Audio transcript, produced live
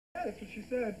That's what she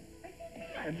said.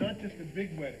 And not just a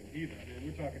big wedding, either. I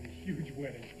mean, we're talking a huge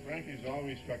wedding. Frankie's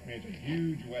always struck me as a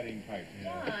huge wedding type.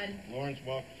 John. Lawrence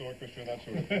Welk's orchestra, that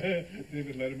sort of thing.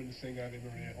 David Letterman to sing Ave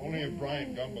Maria. Only if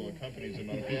Brian Gumble accompanies him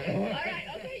on a All piano. right,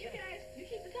 okay, you guys. You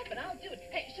keep this up and I'll do it.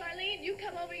 Hey, Sharlene, you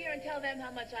come over here and tell them how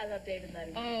much I love David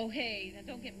Letterman. Oh, hey, now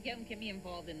don't get me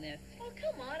involved in this. Oh,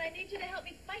 come on. I need you to help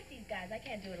me fight these guys. I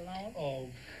can't do it alone. Oh,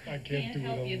 I can't do it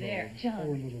help alone. you there, John.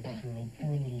 Poor little girl.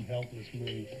 Poor little helpless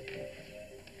me.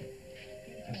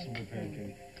 Just some more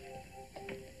pancake.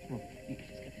 I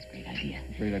just got this great idea.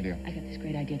 Great idea. I got this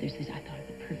great idea. There's this, I thought of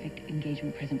the perfect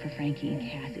engagement present for Frankie and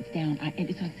Cass. It's down, and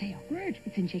it's on sale. Great.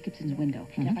 It's in Jacobson's window.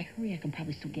 Now, if I hurry, I can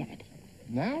probably still get it.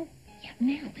 Now? Yeah,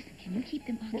 now. Listen, can you keep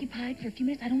them occupied for a few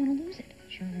minutes? I don't want to lose it.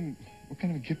 Sharlene, what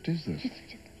kind of a gift is this? Just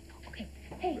let me know. Okay.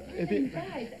 Hey, listen,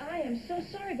 guys, I am so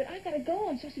sorry, but I gotta go.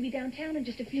 I'm supposed to be downtown in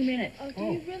just a few minutes. Oh, do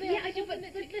you really? Yeah, I do, but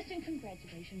listen,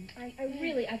 congratulations. I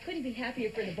couldn't be happier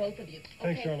for the both of you.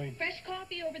 Thanks, Sharlene. Fresh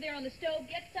coffee over there on the stove.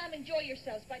 Get some. Enjoy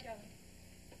yourselves. Bye, darling.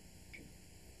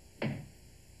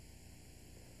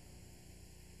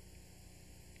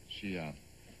 She,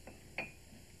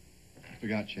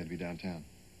 forgot she had to be downtown.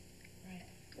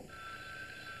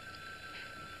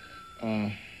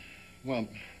 Right. Well,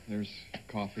 there's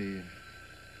coffee.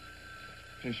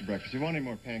 Finish your breakfast. If you want any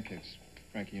more pancakes,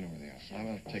 Frankie, you know where they are. Sure. I'm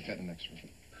going to take that in the next room.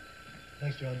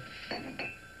 Thanks, John.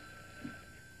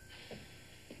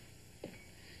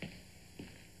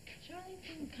 Charlie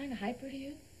seemed kind of hyper to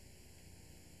you.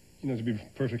 You know, to be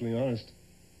perfectly honest,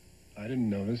 I didn't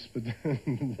notice, but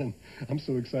then I'm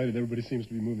so excited everybody seems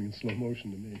to be moving in slow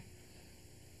motion to me. Is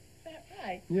that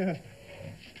right? Yeah.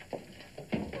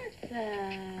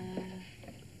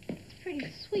 That's pretty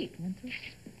sweet, Winthrop.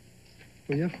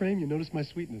 Well, yeah, Frame, you noticed my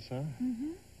sweetness, huh?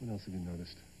 Mm-hmm. What else have you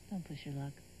noticed? Don't push your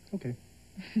luck. Okay.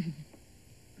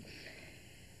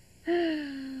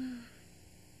 I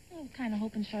was kind of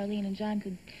hoping Sharlene and John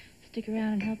could stick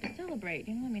around and help us celebrate.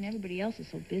 You know, I mean, everybody else is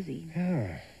so busy.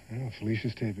 Yeah. Well,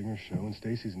 Felicia's taping her show and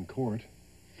Stacey's in court.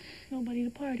 Nobody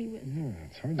to party with. Yeah,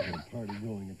 it's hard to get a party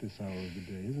going at this hour of the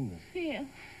day, isn't it? Yeah.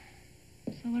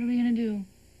 So what are we going to do?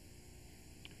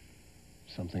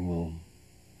 Something will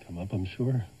come up, I'm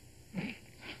sure.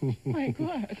 Like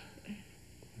what?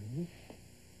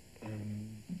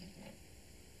 Any,